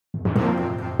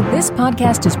This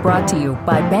podcast is brought to you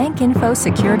by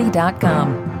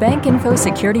BankInfoSecurity.com.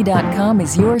 BankInfoSecurity.com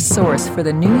is your source for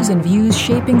the news and views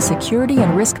shaping security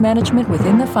and risk management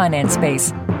within the finance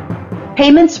space.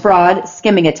 Payments fraud,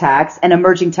 skimming attacks, and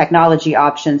emerging technology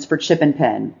options for chip and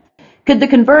PIN. Could the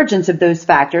convergence of those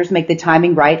factors make the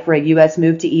timing right for a U.S.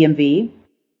 move to EMV?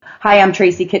 Hi, I'm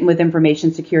Tracy Kitten with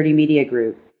Information Security Media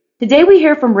Group. Today we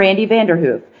hear from Randy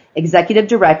Vanderhoof, Executive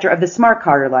Director of the Smart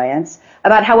Card Alliance,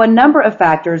 about how a number of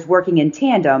factors working in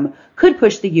tandem could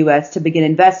push the U.S. to begin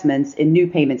investments in new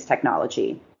payments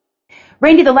technology.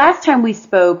 Randy, the last time we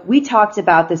spoke, we talked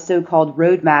about the so-called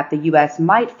roadmap the U.S.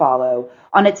 might follow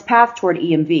on its path toward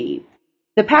EMV.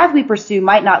 The path we pursue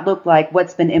might not look like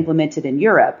what's been implemented in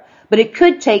Europe, but it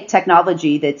could take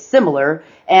technology that's similar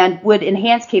and would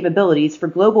enhance capabilities for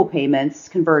global payments,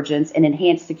 convergence, and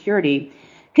enhanced security.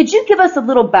 Could you give us a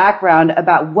little background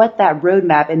about what that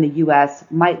roadmap in the U.S.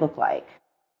 might look like?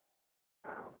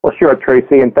 Well, sure,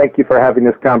 Tracy, and thank you for having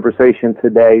this conversation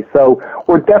today. So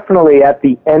we're definitely at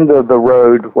the end of the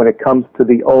road when it comes to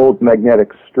the old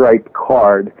magnetic stripe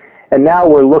card. And now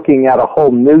we're looking at a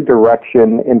whole new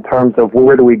direction in terms of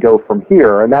where do we go from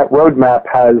here. And that roadmap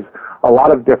has a lot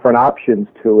of different options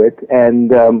to it.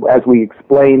 And as we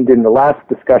explained in the last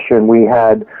discussion, we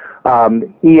had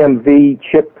EMV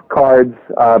chip cards,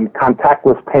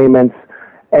 contactless payments,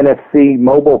 NFC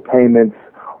mobile payments,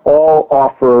 all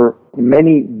offer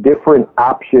many different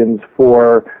options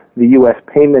for the U.S.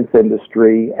 payments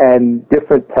industry and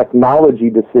different technology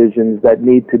decisions that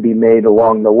need to be made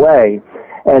along the way.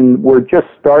 And we're just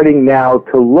starting now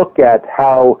to look at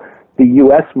how the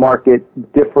U.S. market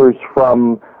differs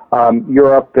from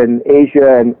Europe and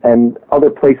Asia and other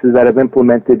places that have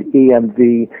implemented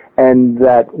EMV, and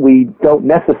that we don't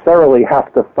necessarily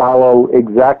have to follow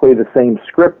exactly the same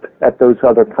script that those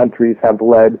other countries have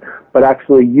led, but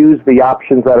actually use the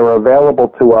options that are available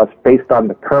to us based on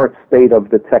the current state of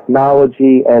the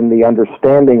technology and the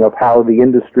understanding of how the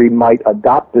industry might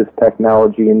adopt this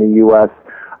technology in the U.S.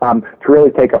 To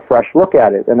really take a fresh look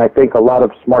at it. And I think a lot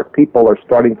of smart people are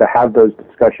starting to have those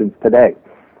discussions today.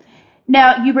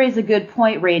 Now, you raise a good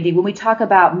point, Randy. When we talk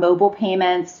about mobile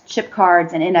payments, chip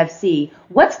cards, and NFC,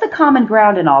 what's the common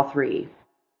ground in all three?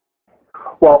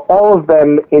 Well, all of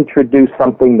them introduce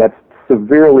something that's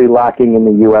severely lacking in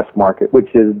the U.S. market,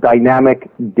 which is dynamic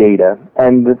data.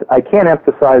 And I can't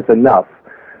emphasize enough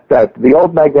that the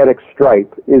old magnetic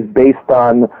stripe is based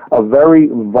on a very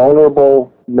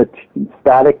vulnerable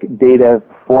static data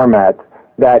format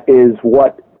that is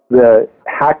what the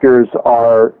hackers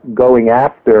are going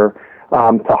after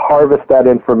to harvest that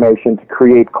information, to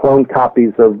create clone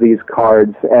copies of these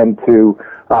cards, and to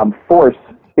force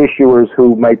issuers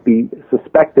who might be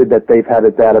suspected that they've had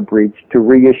a data breach to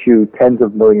reissue tens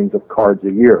of millions of cards a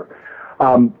year.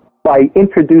 By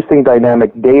introducing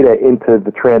dynamic data into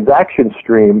the transaction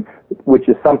stream, which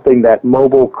is something that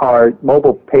mobile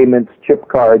payments, chip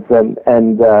cards, and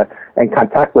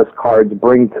contactless cards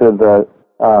bring to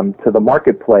the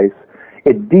marketplace,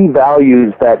 it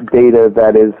devalues that data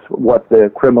that is what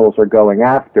the criminals are going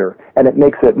after, and it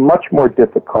makes it much more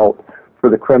difficult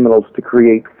for the criminals to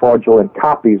create fraudulent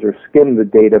copies or skim the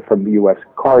data from the U.S.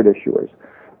 card issuers.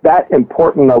 That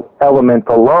important element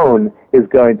alone is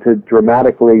going to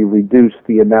dramatically reduce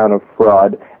the amount of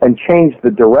fraud and change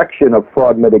the direction of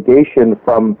fraud mitigation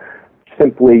from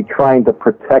simply trying to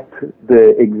protect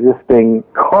the existing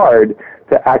card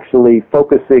to actually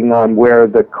focusing on where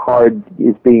the card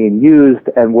is being used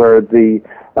and where the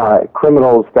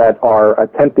criminals that are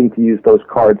attempting to use those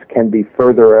cards can be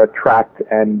further tracked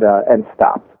and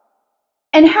stopped.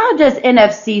 And how does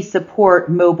NFC support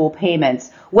mobile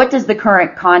payments? What does the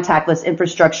current contactless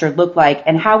infrastructure look like,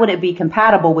 and how would it be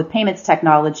compatible with payments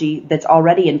technology that's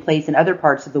already in place in other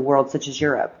parts of the world, such as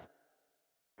Europe?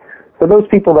 So those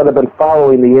people that have been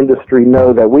following the industry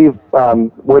know that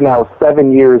we're now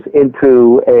 7 years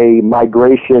into a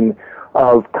migration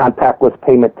of contactless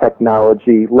payment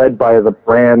technology led by the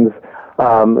brands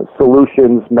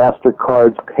Solutions,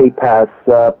 MasterCards, PayPass,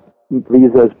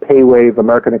 Visa's PayWave,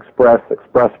 American Express,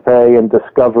 ExpressPay, and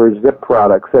Discover Zip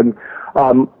products. And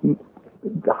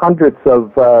hundreds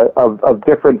of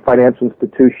different financial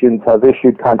institutions have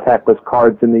issued contactless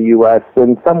cards in the U.S.,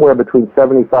 and somewhere between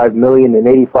 75 million and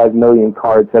 85 million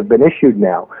cards have been issued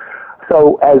now.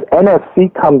 So as NFC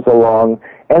comes along,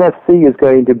 NFC is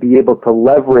going to be able to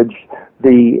leverage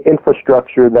the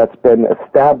infrastructure that's been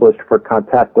established for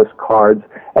contactless cards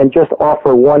and just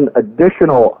offer one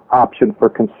additional option for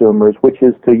consumers, which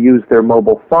is to use their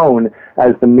mobile phone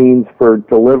as the means for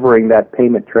delivering that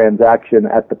payment transaction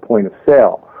at the point of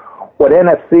sale. What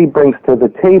NFC brings to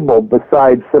the table,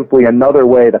 besides simply another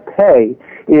way to pay,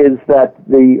 is that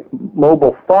the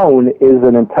mobile phone is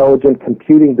an intelligent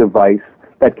computing device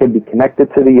that can be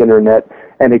connected to the internet,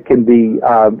 and it can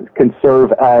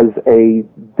serve as a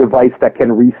device that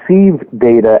can receive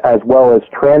data as well as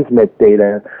transmit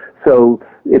data. So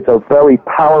it's a very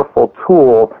powerful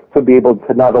tool to be able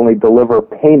to not only deliver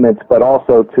payments, but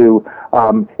also to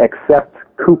accept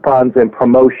coupons and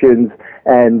promotions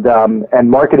and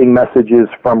marketing messages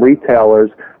from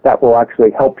retailers that will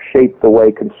actually help shape the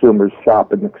way consumers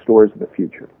shop in the stores in the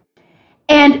future.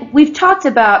 And we've talked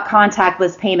about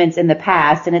contactless payments in the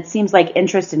past, and it seems like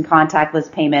interest in contactless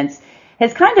payments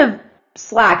has kind of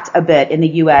slacked a bit in the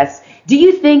U.S. Do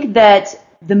you think that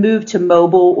the move to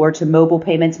mobile or to mobile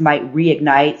payments might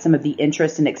reignite some of the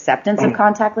interest and acceptance of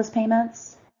contactless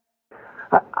payments?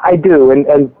 I do,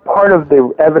 and part of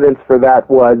the evidence for that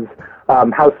was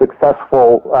how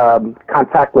successful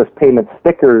contactless payment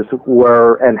stickers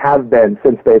were and have been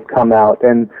since they've come out.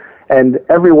 And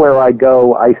everywhere I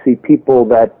go, I see people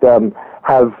that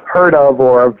have heard of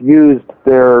or have used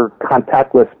their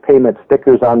contactless payment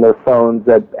stickers on their phones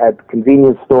at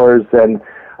convenience stores and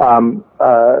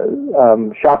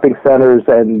shopping centers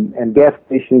and gas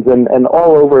stations and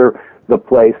all over the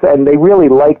place. And they really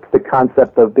like the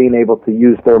concept of being able to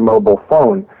use their mobile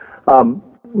phone.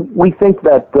 We think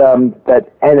that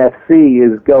NFC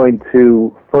is going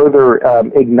to further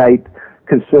ignite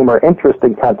consumer interest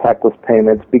in contactless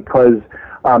payments because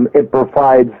it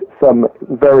provides some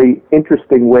very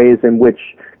interesting ways in which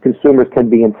consumers can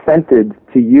be incented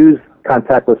to use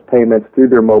contactless payments through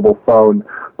their mobile phone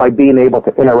by being able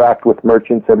to interact with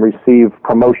merchants and receive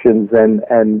promotions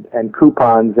and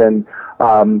coupons and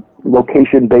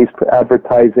location-based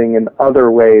advertising and other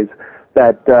ways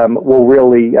that will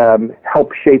really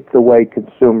help shape the way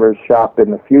consumers shop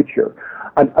in the future.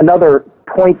 Another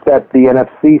point that the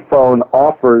NFC phone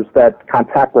offers that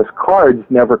contactless cards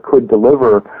never could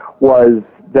deliver was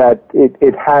that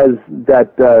it has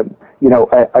that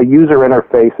a user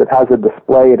interface. It has a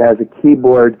display. It has a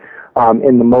keyboard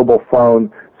in the mobile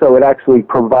phone. So it actually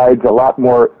provides a lot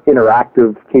more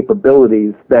interactive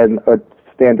capabilities than a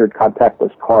standard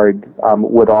contactless card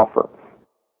would offer.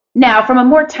 Now, from a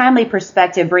more timely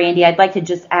perspective, Brandy, I'd like to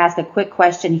just ask a quick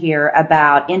question here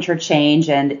about interchange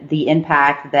and the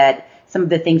impact that some of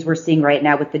the things we're seeing right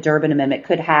now with the Durbin Amendment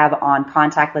could have on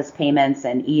contactless payments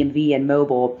and EMV and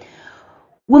mobile.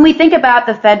 When we think about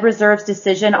the Fed Reserve's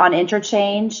decision on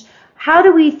interchange, how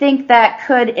do we think that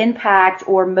could impact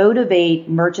or motivate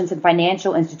merchants and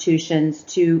financial institutions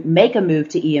to make a move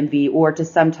to EMV or to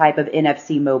some type of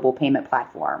NFC mobile payment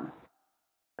platform?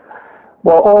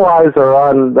 Well, all eyes are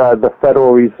on the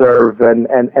Federal Reserve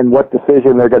and what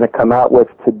decision they're going to come out with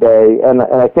today. And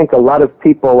I think a lot of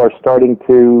people are starting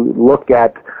to look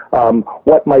at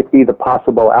what might be the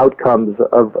possible outcomes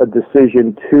of a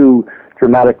decision to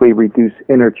dramatically reduce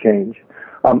interchange.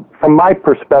 From my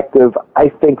perspective, I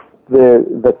think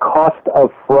the cost of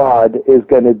fraud is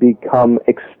going to become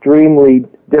extremely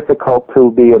difficult to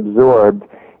be absorbed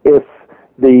if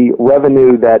the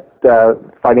revenue that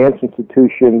financial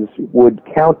institutions would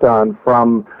count on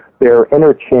from their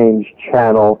interchange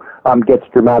channel gets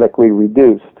dramatically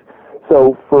reduced.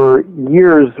 So for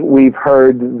years, we've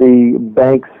heard the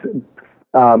banks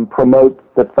promote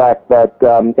the fact that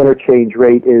interchange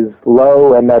rate is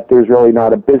low and that there's really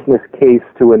not a business case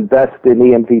to invest in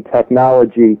EMV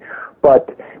technology. But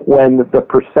when the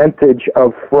percentage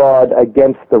of fraud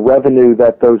against the revenue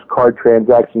that those card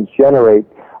transactions generate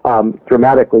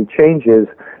dramatically changes,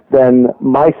 then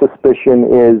my suspicion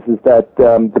is that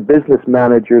the business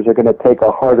managers are going to take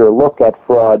a harder look at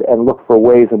fraud and look for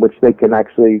ways in which they can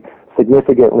actually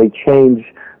significantly change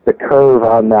the curve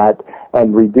on that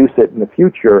and reduce it in the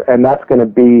future. And that's going to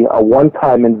be a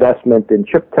one-time investment in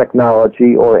chip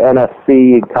technology or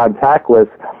NFC and contactless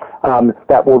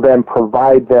that will then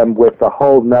provide them with a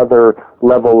whole nother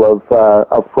level of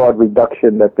fraud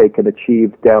reduction that they can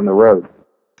achieve down the road.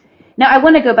 Now, I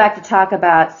want to go back to talk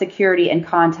about security and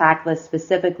contactless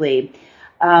specifically.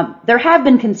 There have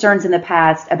been concerns in the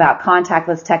past about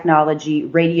contactless technology,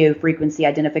 radio frequency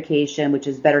identification, which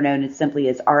is better known as simply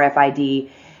as RFID,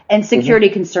 and security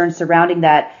concerns surrounding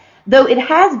that, though it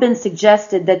has been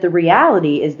suggested that the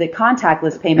reality is that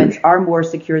contactless payments are more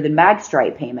secure than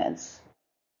magstripe payments.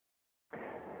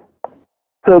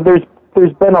 So there's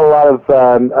been a lot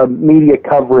of media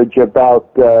coverage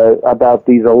about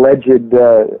these alleged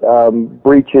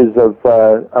breaches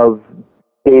of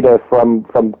data from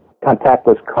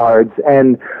contactless cards,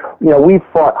 and we've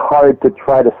fought hard to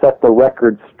try to set the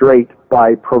record straight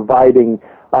by providing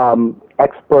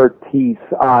expertise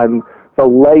on the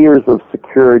layers of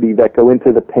security that go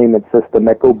into the payment system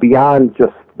that go beyond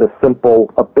just the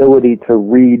simple ability to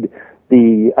read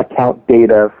the account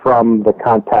data from the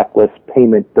contactless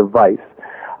payment device.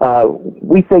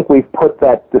 We think we've put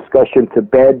that discussion to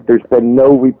bed. There's been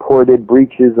no reported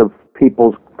breaches of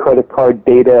people's credit card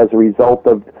data as a result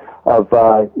of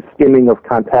skimming of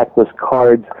contactless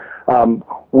cards.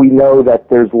 We know that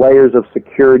there's layers of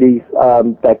security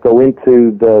that go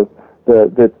into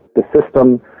the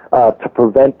system to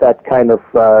prevent that kind of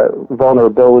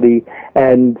vulnerability,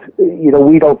 and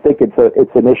we don't think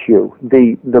it's an issue.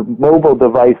 The mobile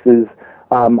devices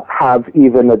have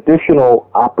even additional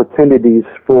opportunities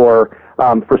for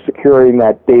securing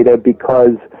that data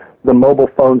because the mobile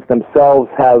phones themselves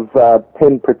have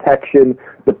PIN protection.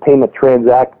 The payment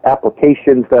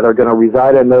applications that are going to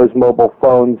reside on those mobile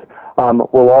phones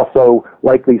will also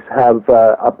likely have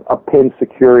a PIN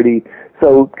security.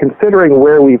 So considering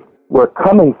where we're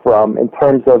coming from in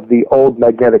terms of the old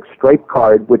magnetic stripe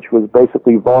card, which was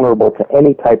basically vulnerable to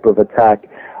any type of attack,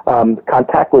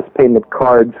 contactless payment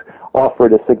cards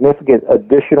offered a significant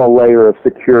additional layer of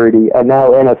security, and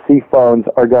now NFC phones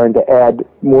are going to add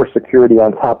more security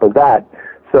on top of that.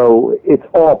 So it's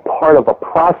all part of a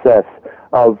process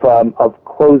of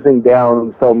closing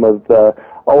down some of the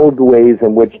old ways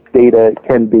in which data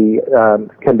can be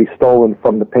stolen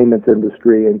from the payments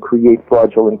industry and create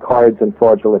fraudulent cards and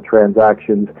fraudulent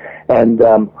transactions, and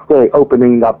really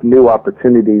opening up new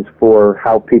opportunities for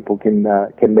how people can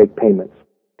make payments.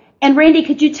 And Randy,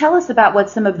 could you tell us about what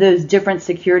some of those different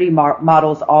security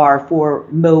models are for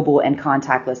mobile and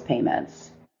contactless payments?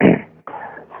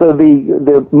 So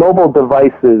the mobile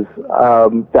devices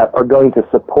that are going to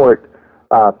support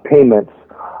payments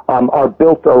are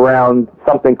built around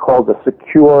something called a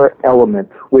secure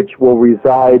element, which will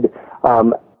reside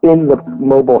in the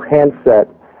mobile handset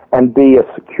and be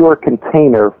a secure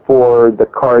container for the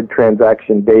card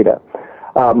transaction data.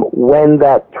 When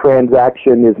that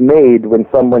transaction is made, when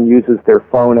someone uses their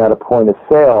phone at a point of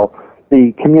sale,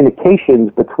 the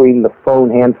communications between the phone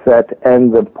handset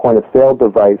and the point of sale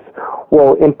device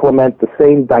will implement the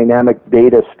same dynamic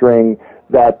data string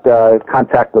that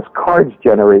contactless cards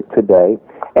generate today.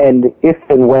 And if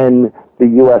and when the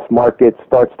U.S. market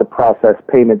starts to process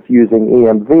payments using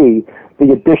EMV,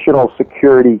 the additional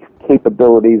security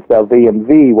capabilities of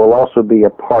EMV will also be a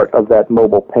part of that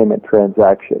mobile payment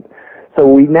transaction. So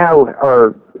we now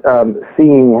are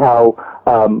seeing how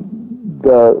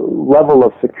the level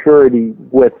of security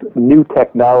with new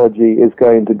technology is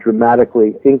going to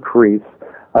dramatically increase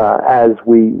as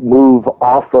we move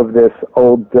off of this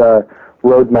old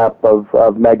roadmap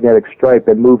of magnetic stripe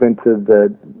and move into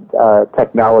the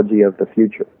technology of the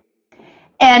future.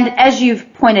 And as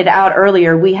you've pointed out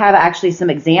earlier, we have actually some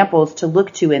examples to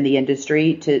look to in the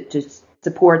industry to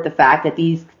support the fact that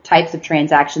these types of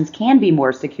transactions can be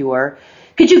more secure.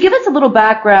 Could you give us a little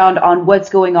background on what's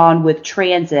going on with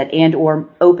transit and or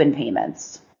open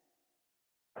payments?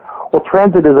 Well,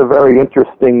 transit is a very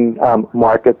interesting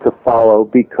market to follow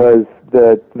because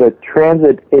the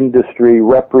transit industry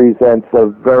represents a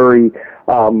very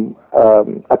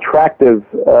attractive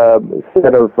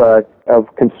set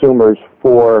of consumers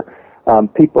for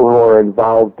people who are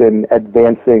involved in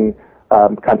advancing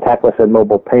contactless and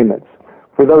mobile payments.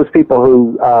 For those people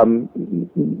who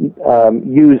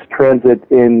use transit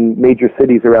in major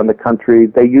cities around the country,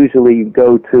 they usually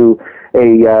go to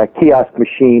a kiosk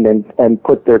machine and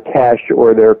put their cash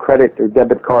or their credit or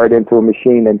debit card into a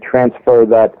machine and transfer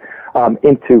that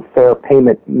into fair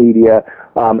payment media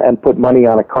and put money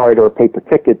on a card or a paper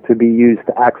ticket to be used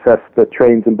to access the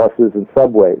trains and buses and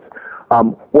subways.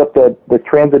 What the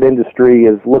transit industry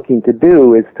is looking to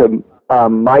do is to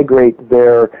migrate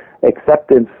their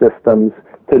acceptance systems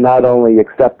to not only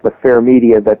accept the fare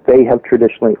media that they have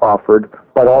traditionally offered,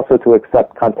 but also to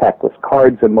accept contactless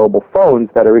cards and mobile phones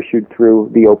that are issued through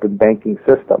the open banking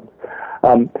system.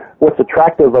 What's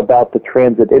attractive about the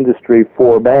transit industry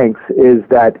for banks is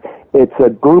that it's a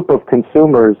group of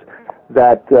consumers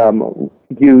that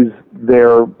use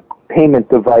their payment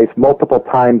device multiple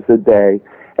times a day,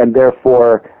 and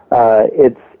therefore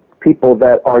it's people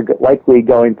that are likely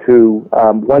going to,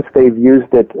 once they've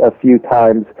used it a few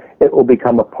times, it will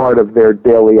become a part of their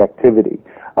daily activity.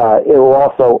 It will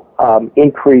also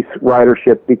increase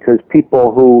ridership because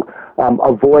people who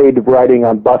avoid riding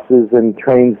on buses and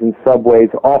trains and subways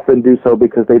often do so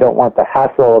because they don't want the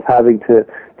hassle of having to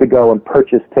go and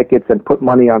purchase tickets and put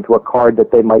money onto a card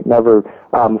that they might never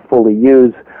fully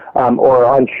use, or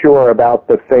are unsure about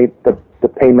the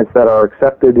payments that are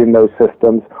accepted in those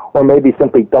systems, or maybe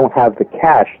simply don't have the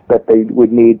cash that they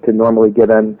would need to normally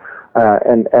get in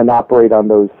and operate on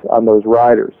those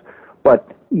riders. But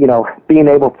being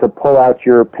able to pull out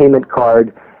your payment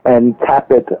card and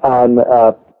tap it on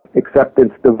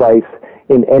acceptance device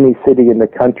in any city in the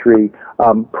country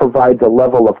provides a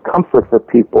level of comfort for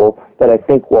people that I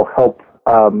think will help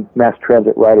mass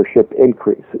transit ridership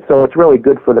increase. So it's really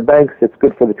good for the banks, it's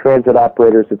good for the transit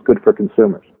operators, it's good for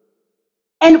consumers.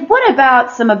 And what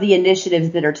about some of the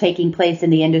initiatives that are taking place in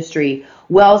the industry?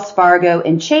 Wells Fargo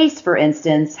and Chase, for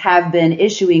instance, have been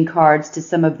issuing cards to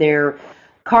some of their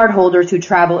cardholders who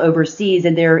travel overseas,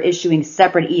 and they're issuing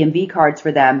separate EMV cards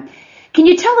for them. Can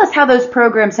you tell us how those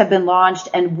programs have been launched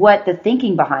and what the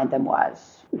thinking behind them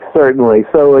was? Certainly.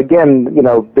 So again,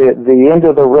 the end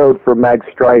of the road for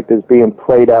MagStripe is being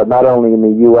played out not only in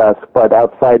the U.S. but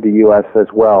outside the U.S. as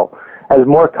well. As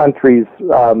more countries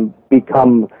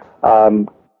become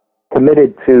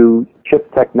committed to chip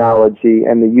technology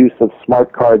and the use of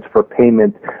smart cards for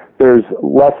payment, there's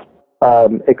less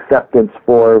acceptance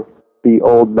for the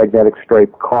old magnetic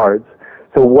stripe cards.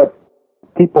 So what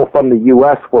people from the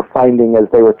U.S. were finding as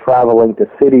they were traveling to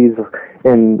cities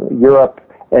in Europe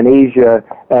and Asia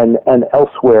and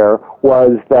elsewhere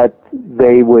was that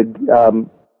they would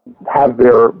have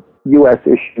their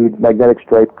U.S.-issued magnetic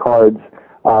stripe cards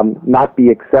not be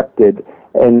accepted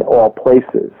in all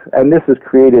places. And this has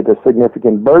created a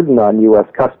significant burden on U.S.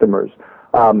 customers.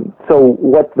 So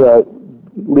what the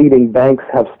leading banks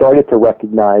have started to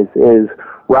recognize is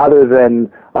rather than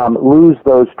lose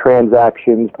those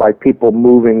transactions by people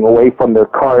moving away from their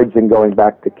cards and going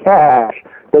back to cash,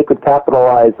 they could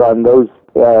capitalize on those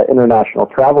international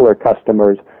traveler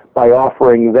customers by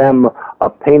offering them a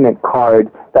payment card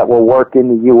that will work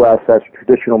in the U.S. as a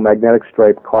traditional magnetic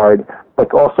stripe card,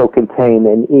 but also contain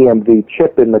an EMV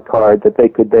chip in the card that they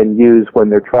could then use when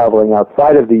they're traveling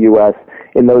outside of the U.S.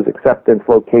 in those acceptance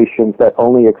locations that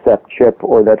only accept chip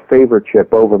or that favor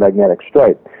chip over magnetic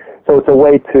stripe. So it's a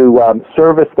way to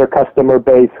service their customer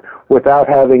base without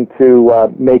having to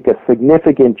make a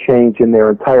significant change in their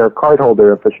entire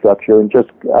cardholder infrastructure and just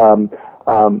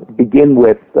begin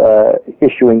with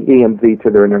issuing EMV to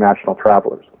their international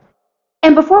travelers.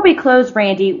 And before we close,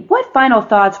 Randy, what final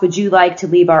thoughts would you like to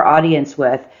leave our audience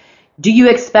with? Do you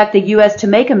expect the U.S. to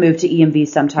make a move to EMV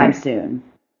sometime soon?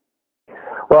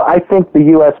 Well, I think the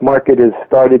U.S. market has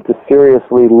started to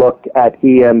seriously look at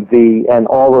EMV and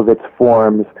all of its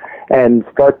forms and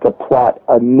start to plot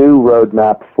a new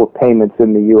roadmap for payments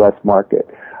in the U.S. market.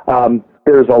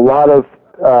 There's a lot of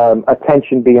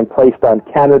attention being placed on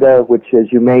Canada, which,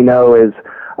 as you may know, is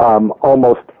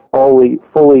almost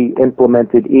fully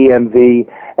implemented EMV,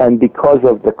 and because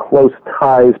of the close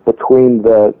ties between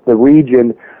the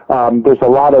region, there's a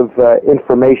lot of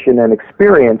information and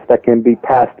experience that can be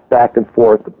passed back and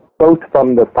forth, both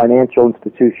from the financial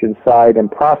institution side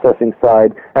and processing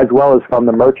side, as well as from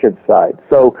the merchant side.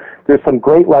 So there's some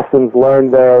great lessons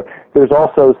learned there. There's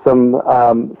also some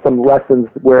lessons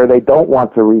where they don't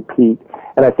want to repeat,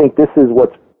 and I think this is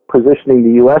what's positioning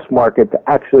the U.S. market to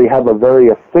actually have a very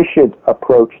efficient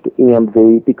approach to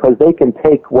EMV, because they can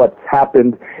take what's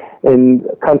happened in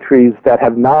countries that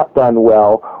have not done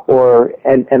well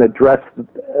and address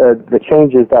the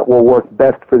changes that will work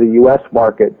best for the U.S.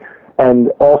 market,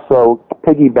 and also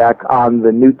piggyback on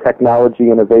the new technology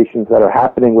innovations that are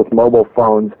happening with mobile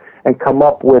phones and come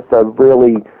up with a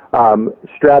really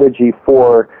strategy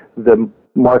for the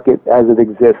market as it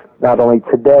exists, not only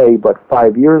today, but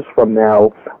 5 years from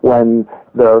now, when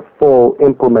the full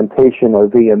implementation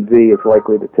of EMV is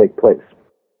likely to take place.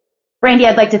 Randy,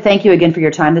 I'd like to thank you again for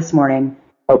your time this morning.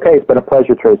 Okay, it's been a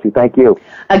pleasure, Tracy. Thank you.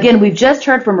 Again, we've just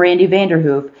heard from Randy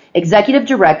Vanderhoof, Executive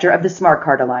Director of the Smart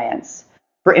Card Alliance.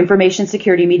 For Information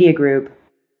Security Media Group,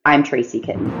 I'm Tracy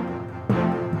Kitten.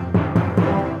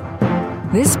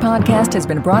 This podcast has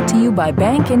been brought to you by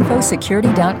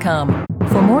BankInfoSecurity.com.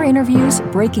 For more interviews,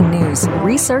 breaking news,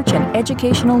 research, and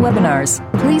educational webinars,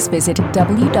 please visit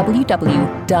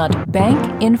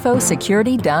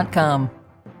www.bankinfosecurity.com.